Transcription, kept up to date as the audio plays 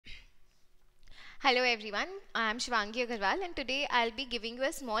Hello everyone, I am Shivangi Agarwal and today I'll be giving you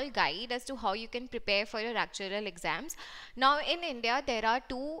a small guide as to how you can prepare for your actuarial exams. Now in India there are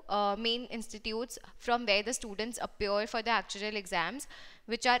two main institutes from where the students appear for the actuarial exams,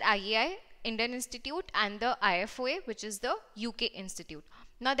 which are IAI, Indian Institute, and the IFOA, which is the UK Institute.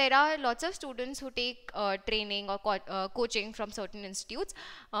 Now there are lots of students who take training or coaching from certain institutes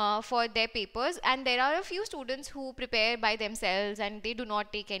for their papers, and there are a few students who prepare by themselves and they do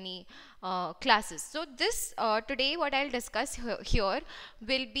not take any classes. So this today what I'll discuss here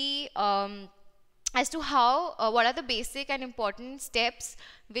will be as to how what are the basic and important steps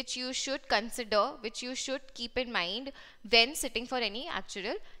which you should consider, which you should keep in mind when sitting for any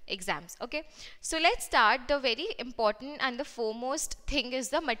actuarial exams. Okay, so let's start. The very important and the foremost thing is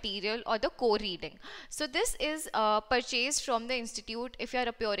the material or the core reading. So this is purchased from the institute. If you are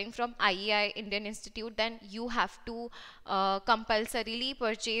appearing from IAI Indian Institute, then you have to compulsorily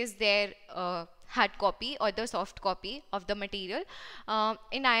purchase their hard copy or the soft copy of the material.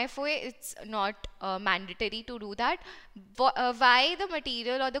 In IFOA it's not mandatory to do that. Why the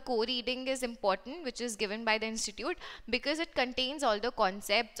material or the core reading is important, which is given by the institute? Because it contains all the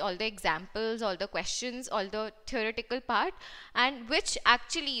concepts, all the examples, all the questions, all the theoretical part, and which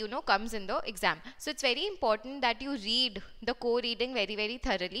actually comes in the exam. So it's very important that you read the core reading very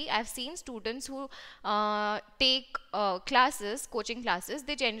thoroughly. I've seen students who take classes, coaching classes,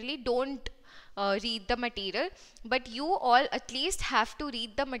 they generally don't read the material, but you all at least have to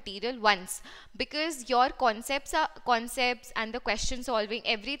read the material once, because your concepts and the question solving,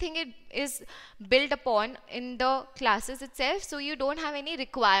 everything it is built upon in the classes itself, so you don't have any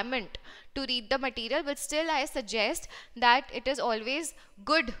requirement to read the material. But still I suggest that it is always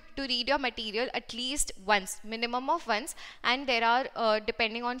good to read your material at least once, minimum of once. And there are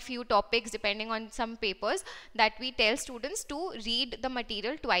depending on few topics, depending on some papers, that we tell students to read the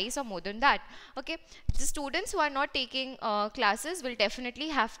material twice or more than that. Okay, the students who are not taking classes will definitely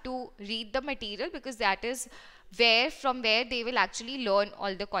have to read the material, because that is from where they will actually learn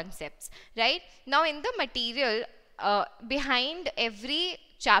all the concepts. Right now in the material, behind every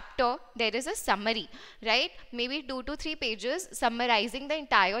chapter there is a summary, right? Maybe 2 to 3 pages summarizing the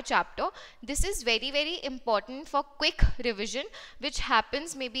entire chapter. This is very important for quick revision, which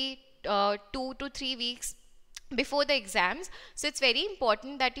happens maybe 2 to 3 weeks before the exams. So it's very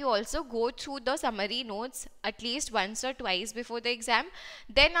important that you also go through the summary notes at least once or twice before the exam.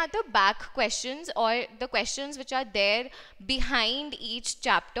 Then are the back questions, or the questions which are there behind each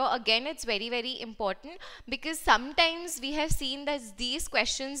chapter. Again, it's very important, because sometimes we have seen that these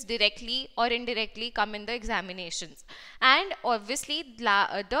questions directly or indirectly come in the examinations. And obviously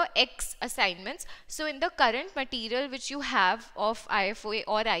the X assignments. So in the current material which you have of IFOA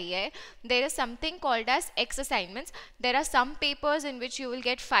or IAI, there is something called as X assignments. There are some papers in which you will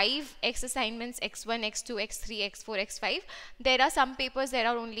get 5 X assignments: X1, X2, X3, X4, X5. There are some papers there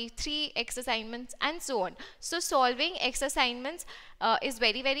are only 3 X assignments, and so on. So solving X assignments is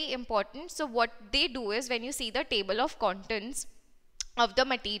very important. So what they do is, when you see the table of contents of the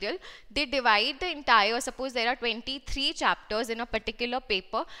material, they divide the entire, suppose there are 23 chapters in a particular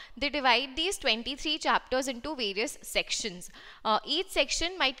paper, they divide these 23 chapters into various sections. Each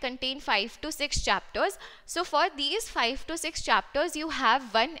section might contain 5 to 6 chapters. So for these 5 to 6 chapters you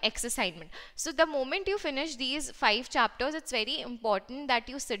have one X assignment. So the moment you finish these 5 chapters, it's very important that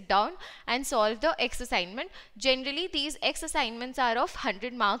you sit down and solve the X assignment. Generally these X assignments are of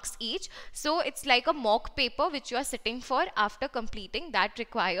 100 marks each, so it's like a mock paper which you are sitting for after completing that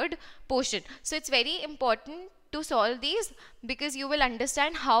required portion. So it's very important to solve these, because you will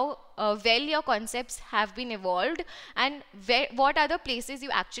understand how well your concepts have been evolved, and what are the places you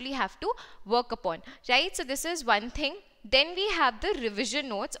actually have to work upon, right? So this is one thing. Then we have the revision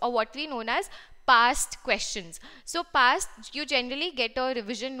notes, or what we known as past questions. So past, you generally get a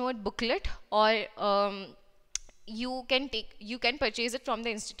revision note booklet, or you can purchase it from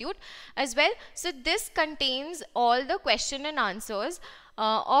the institute as well. So this contains all the question and answers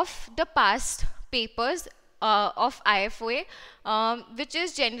of the past papers of IFOA, which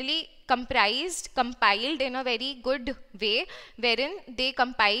is generally compiled in a very good way, wherein they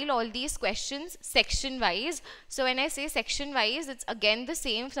compile all these questions section wise. So when I say section wise, it's again the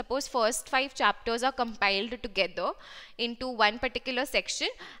same. Suppose first 5 chapters are compiled together into one particular section,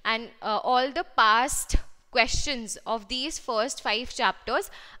 and all the past questions of these first 5 chapters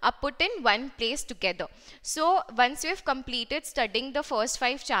are put in one place together. So once you have completed studying the first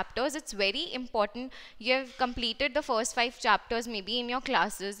 5 chapters, it's very important you have completed the first 5 chapters maybe in your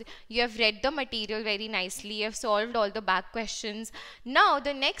classes, you have read the material very nicely, you have solved all the back questions. Now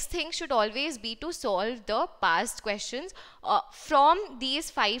the next thing should always be to solve the past questions from these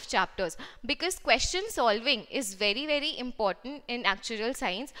 5 chapters, because question solving is very important in actuarial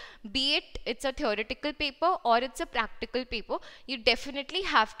science. Be it it's a theoretical paper or it's a practical paper, you definitely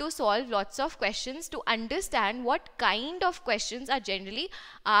have to solve lots of questions to understand what kind of questions are generally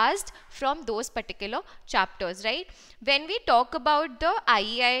asked from those particular chapters, right? When we talk about the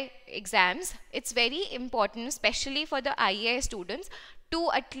IAI exams, it's very important, especially for the IAI students, to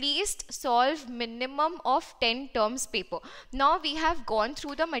at least solve minimum of 10 terms paper. Now we have gone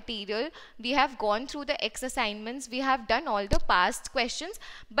through the material, we have gone through the X assignments, we have done all the past questions,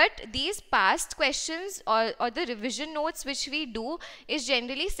 but these past questions or the revision notes which we do is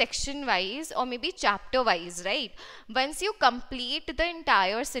generally section wise or maybe chapter wise, right? Once you complete the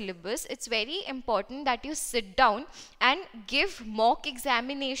entire syllabus, it's very important that you sit down and give mock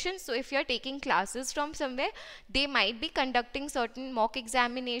examinations. So if you're taking classes from somewhere, they might be conducting certain mock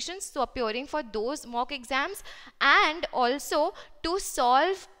examinations, so appearing for those mock exams, and also to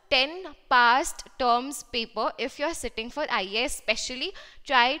solve 10 past terms paper. If you're sitting for IAS, especially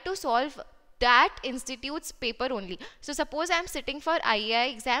try to solve that institute's paper only. So suppose I'm sitting for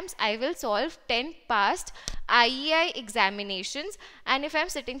IAI exams, I will solve 10 past IAI examinations, and if I'm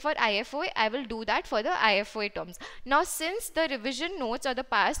sitting for IFOA, I will do that for the IFOA terms. Now since the revision notes or the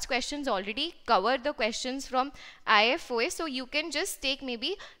past questions already cover the questions from IFOA, so you can just take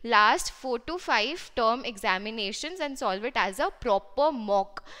maybe last 4 to 5 term examinations and solve it as a proper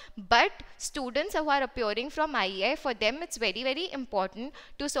mock. But students who are appearing from IAI, for them it's very important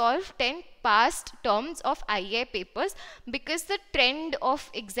to solve 10 past terms of IAI papers, because the trend of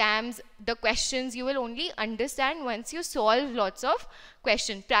exams, the questions, you will only understand once you solve lots of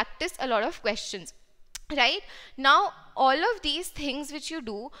questions, practice a lot of questions, right? Now all of these things which you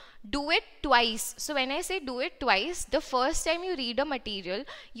do it twice. So when I say do it twice, the first time you read a material,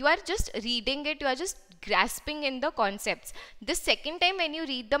 you are just reading it, you are just grasping in the concepts. The second time when you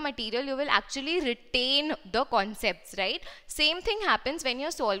read the material, you will actually retain the concepts, right? Same thing happens when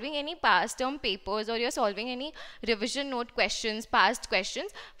you're solving any past term papers or you're solving any revision note questions, past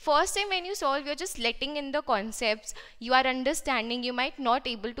questions. First time when you solve, you're just letting in the concepts, you are understanding, you might not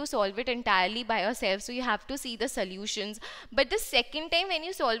able to solve it entirely by yourself, so you have to see the solutions. But the second time when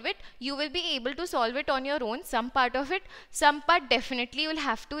you solve it, you will be able to solve it on your own, some part of it, some part definitely you will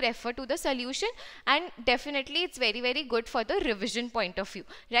have to refer to the solution, and definitely it's very good for the revision point of view,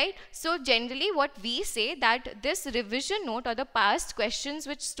 right? So generally what we say that this revision note or the past questions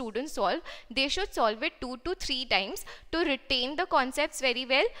which students solve, they should solve it 2 to 3 times to retain the concepts very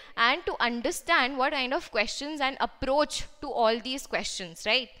well and to understand what kind of questions and approach to all these questions,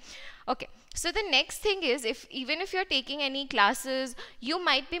 right? Okay. So the next thing is, even if you're taking any classes, you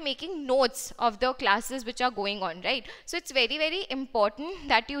might be making notes of the classes which are going on, right? So it's very important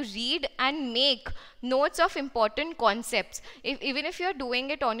that you read and make notes of important concepts. Even if you're doing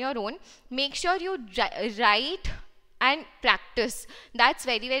it on your own, make sure you write and practice. That's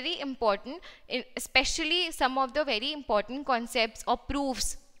very important, especially some of the very important concepts or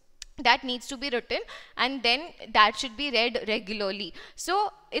proofs that needs to be written, and then that should be read regularly.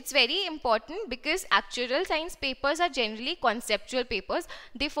 So it's very important because actuarial science papers are generally conceptual papers.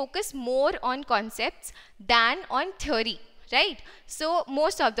 They focus more on concepts than on theory, right? So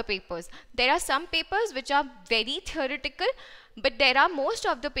most of the papers, there are some papers which are very theoretical, but there are most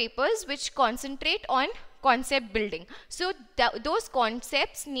of the papers which concentrate on concept building. So those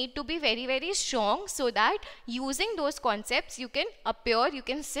concepts need to be very strong, so that using those concepts you can appear, you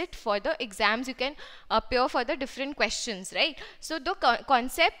can sit for the exams, you can appear for the different questions, right? So the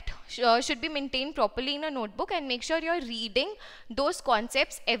concept should be maintained properly in a notebook, and make sure you're reading those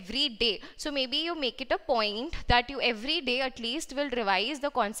concepts every day. So maybe you make it a point that you every day at least will revise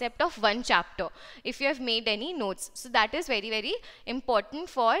the concept of one chapter if you have made any notes. So that is very important,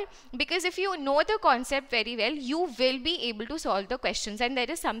 because if you know the concept very well, you will be able to solve the questions. And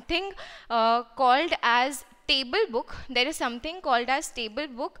there is something called as table book. There is something called as table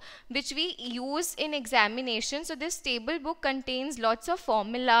book which we use in examination. So this table book contains lots of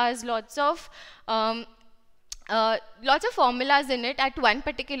formulas, lots of lots of formulas in it at one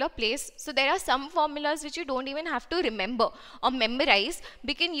particular place. So there are some formulas which you don't even have to remember or memorize,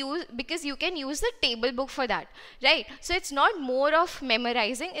 because you can use the table book for that, right? So it's not more of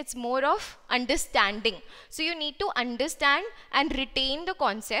memorizing, it's more of understanding. So you need to understand and retain the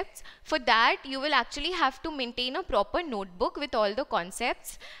concepts. For that, you will actually have to maintain a proper notebook with all the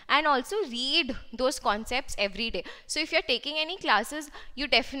concepts, and also read those concepts every day. So if you're taking any classes, you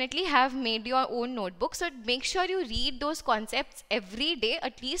definitely have made your own notebook. So make sure you read those concepts every day,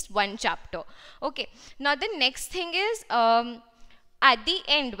 at least one chapter. Okay. Now the next thing is, at the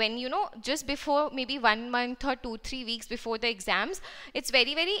end, when just before, maybe 1 month or 2-3 weeks before the exams, it's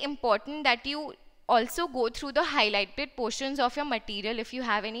very, very important that you also go through the highlighted portions of your material. If you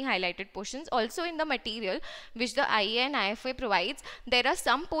have any highlighted portions also in the material which the IAI and IFOA provides, there are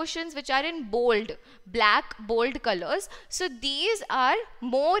some portions which are in bold, black bold colors. So these are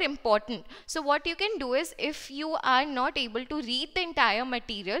more important. So what you can do is, if you are not able to read the entire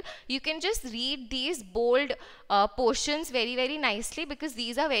material, you can just read these bold portions very, very nicely, because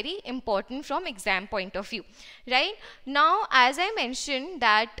these are very important from exam point of view, right? Now, as I mentioned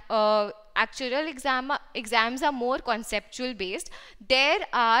that actuarial exams are more conceptual based. There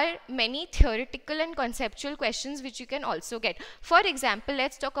are many theoretical and conceptual questions which you can also get. For example,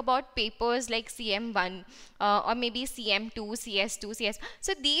 let's talk about papers like CM1 or maybe CM2, CS2, CS.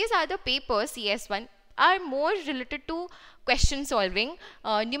 So these are the papers. CS1 are more related to question solving,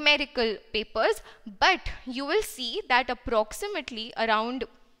 numerical papers, but you will see that approximately around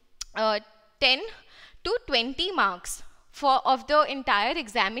 10 to 20 marks of the entire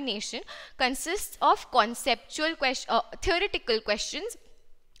examination consists of conceptual theoretical questions,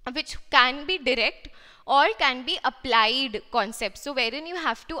 which can be direct or can be applied concepts. So wherein you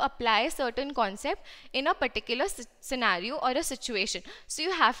have to apply a certain concept in a particular scenario or a situation. So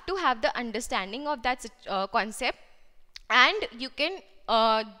you have to have the understanding of that concept, and you can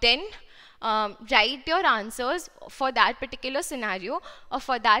then write your answers for that particular scenario or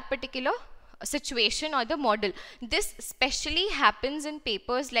for that particular situation or the model. This especially happens in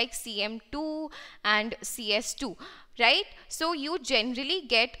papers like CM2 and CS2, right? So you generally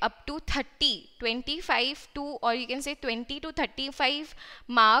get up to 25 to, or you can say 20 to 35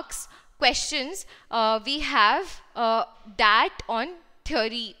 marks questions. We have that on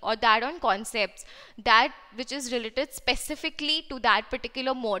theory or that on concepts, that which is related specifically to that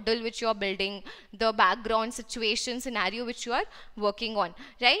particular model which you are building, the background situation scenario which you are working on,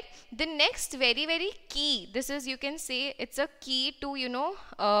 right? The next very, very key, this is, you can say it's a key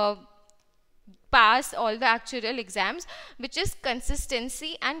to pass all the actuarial exams, which is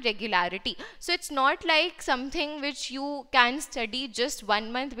consistency and regularity. So it's not like something which you can study just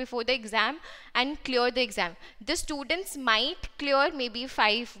 1 month before the exam and clear the exam. The students might clear maybe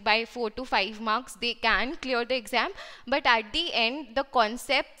 4 to 5 marks, they can clear the exam, but at the end the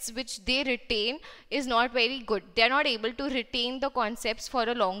concepts which they retain is not very good. They are not able to retain the concepts for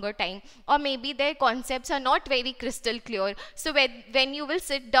a longer time, or maybe their concepts are not very crystal clear. So when you will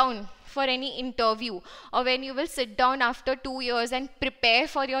sit down for any interview, or when you will sit down after 2 years and prepare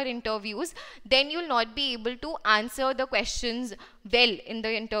for your interviews, then you'll not be able to answer the questions well in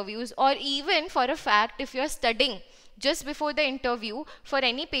the interviews. Or even for a fact, if you're studying just before the interview for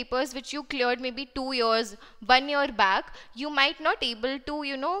any papers which you cleared maybe 2 years, 1 year back, you might not able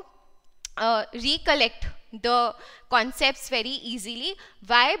to recollect the concepts very easily.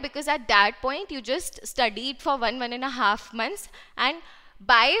 Why? Because at that point you just studied for 1.5 months, and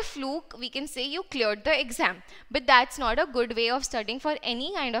by a fluke we can say you cleared the exam. But that's not a good way of studying for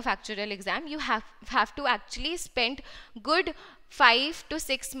any kind of actuarial exam. You have to actually spend good 5 to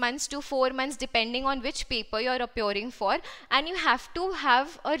 6 months to 4 months depending on which paper you're appearing for, and you have to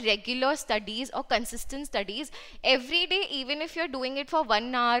have a regular studies or consistent studies every day, even if you're doing it for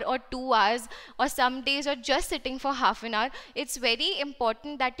 1 hour or 2 hours, or some days you're just sitting for half an hour. It's very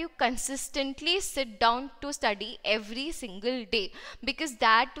important that you consistently sit down to study every single day, because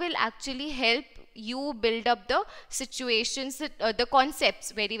that will actually help you build up the situations, the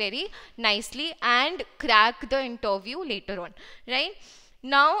concepts very, very nicely, and crack the interview later on, right?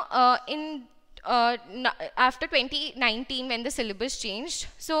 Now after 2019, when the syllabus changed,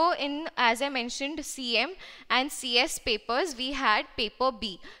 so as I mentioned, CM and CS papers, we had paper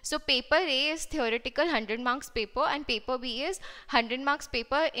B. So paper A is theoretical 100 marks paper, and paper B is 100 marks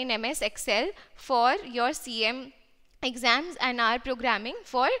paper in MS Excel for your CM exams and R programming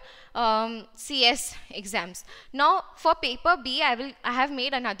for CS exams. Now for paper B, I have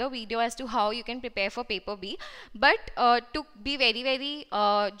made another video as to how you can prepare for paper B, but to be very, very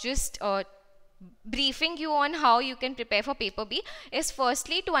briefing you on how you can prepare for paper B is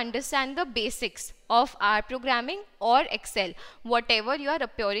firstly to understand the basics of R programming or Excel, whatever you are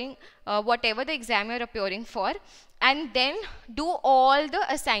appearing, whatever the exam you are appearing for, and then do all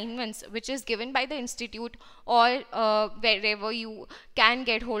the assignments which is given by the institute or wherever you can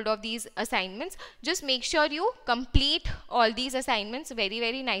get hold of these assignments. Just make sure you complete all these assignments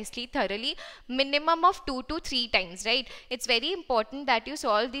very nicely, thoroughly, minimum of 2 to 3 times, right? It's very important that you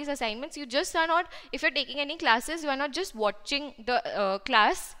solve these assignments. You just are not, if you're taking any classes, you are not just watching the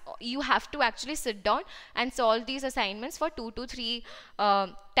class. You have to actually sit down and solve these assignments for 2 to 3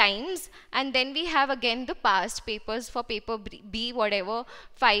 times. And then we have again the past papers for paper B, whatever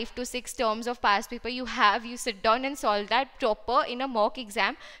 5 to 6 terms of past paper you have, you sit down and solve that proper in a mock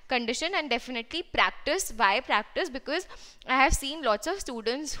exam condition. And definitely practice. Why practice? Because I have seen lots of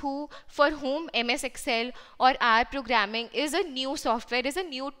students for whom MS Excel or R programming is a new software, is a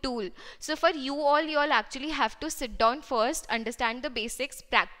new tool. So for you all actually have to sit down first, understand the basics,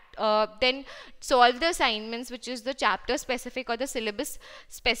 then solve the assignments, which is the chapter specific or the syllabus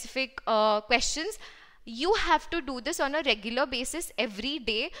specific questions. You have to do this on a regular basis every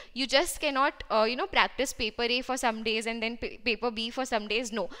day. You just cannot practice paper A for some days and then paper B for some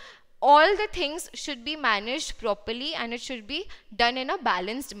days. No, all the things should be managed properly and it should be done in a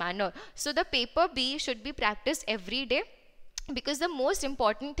balanced manner. So the paper B should be practiced every day, because the most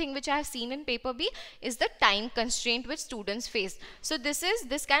important thing which I have seen in paper B is the time constraint which students face. So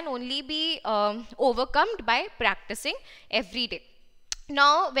this can only be overcome by practicing every day.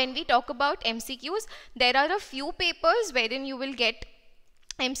 Now when we talk about MCQs, there are a few papers wherein you will get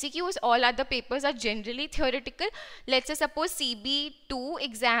MCQs. All other papers are generally theoretical. Let's say suppose CB2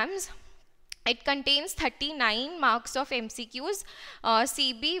 exams, it contains 39 marks of MCQs.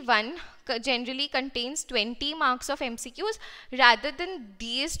 CB1 generally contains 20 marks of MCQs. Rather than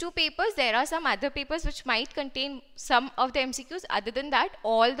these two papers, there are some other papers which might contain some of the MCQs. Other than that,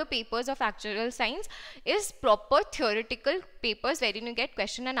 all the papers of Actuarial Science is proper theoretical papers wherein you get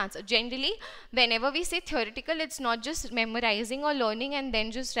question and answer. Generally, whenever we say theoretical, it's not just memorizing or learning and then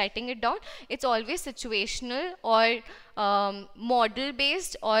just writing it down. It's always situational or model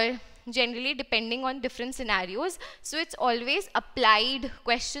based, or generally depending on different scenarios. So it's always applied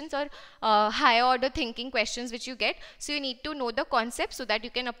questions or higher order thinking questions which you get. So you need to know the concept so that you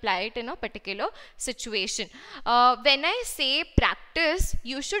can apply it in a particular situation. When I say practice,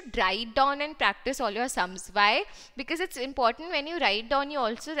 you should write down and practice all your sums. Why? Because it's important when you write down, you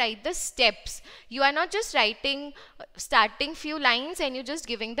also write the steps. You are not just writing starting few lines and you just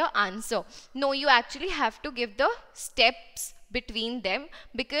giving the answer. No, you actually have to give the steps between them,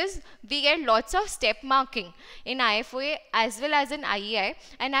 because we get lots of step marking in IFOA as well as in IAI,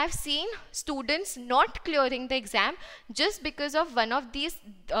 and I've seen students not clearing the exam just because of one of these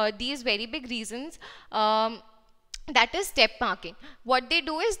very big reasons, that is step marking. What they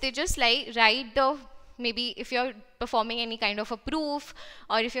do is they just write the, maybe if you're performing any kind of a proof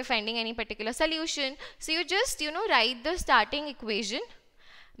or if you're finding any particular solution, so you just write the starting equation.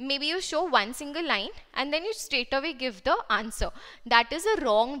 Maybe you show one single line and then you straight away give the answer. That is a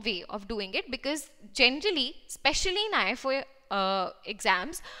wrong way of doing it, because generally, especially in IFOA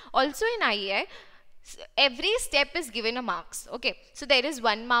exams, also in IAI, every step is given a marks. Okay, so there is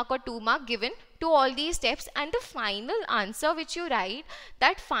 1 mark or 2 mark given to all these steps, and the final answer which you write,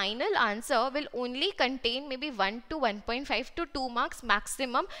 that final answer will only contain maybe 1 to 1.5 to 2 marks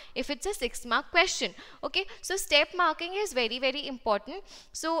maximum if it's a 6 mark question. Okay, so step marking is very important.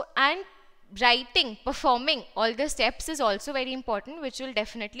 So, and writing, performing all the steps is also very important, which will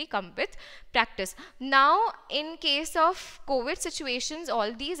definitely come with practice. Now, in case of COVID situations,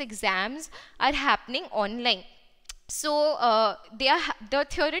 all these exams are happening online. So they are the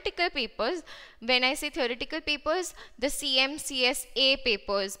theoretical papers. When I say theoretical papers, the CMCSA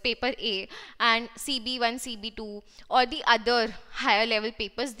papers, paper A, and CB1, CB2, or the other higher level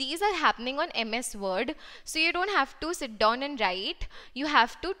papers, these are happening on MS Word. So you don't have to sit down and write. You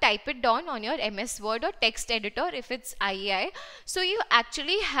have to type it down on your MS Word or text editor if it's IAI. So you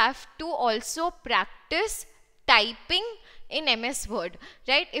actually have to also practice typing in MS Word,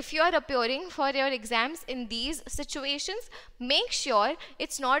 right? If you are appearing for your exams in these situations, make sure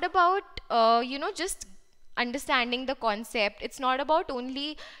it's not about just understanding the concept. It's not about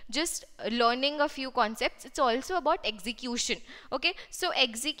only just learning a few concepts. It's also about execution. Okay, so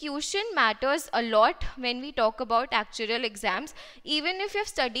execution matters a lot when we talk about actuarial exams. Even if you've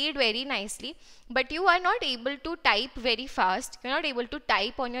studied very nicely, but you are not able to type very fast, you're not able to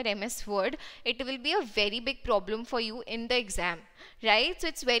type on your MS Word, it will be a very big problem for you in the exam. right? So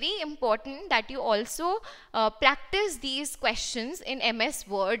it's very important that you also practice these questions in MS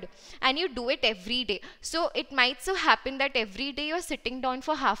Word, and you do it every day. So it might so happen that every day you're sitting down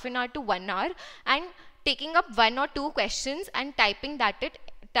for half an hour to 1 hour and taking up one or two questions and typing that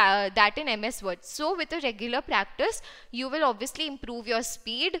in MS Word. So with a regular practice, you will obviously improve your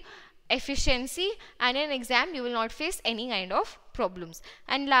speed, efficiency, and in exam you will not face any kind of problems.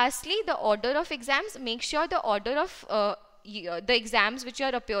 And lastly, the order of exams. Make sure the order of the exams which you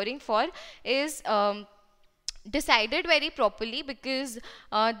are appearing for is decided very properly, because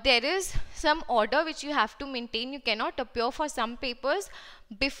there is some order which you have to maintain. You cannot appear for some papers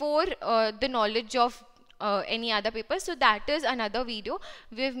before the knowledge of any other paper. So that is another video.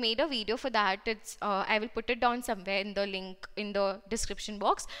 We've made a video for that. It's I will put it down somewhere in the link in the description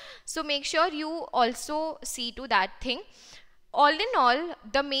box. So make sure you also see to that thing. All in all,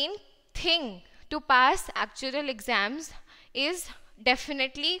 the main thing to pass actuarial exams is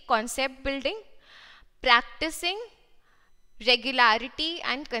definitely concept building, practicing, regularity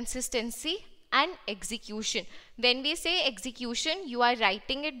and consistency, and execution. When we say execution, you are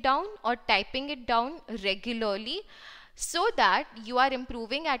writing it down or typing it down regularly, so that you are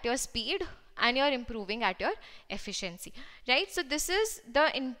improving at your speed and you are improving at your efficiency, right? So this is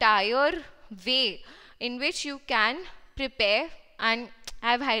the entire way in which you can prepare, and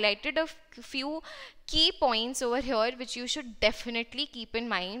I have highlighted a few key points over here which you should definitely keep in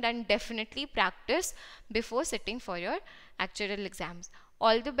mind and definitely practice before sitting for your actuarial exams.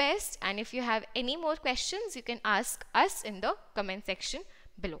 All the best, and if you have any more questions, you can ask us in the comment section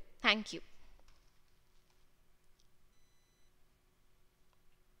below. Thank you.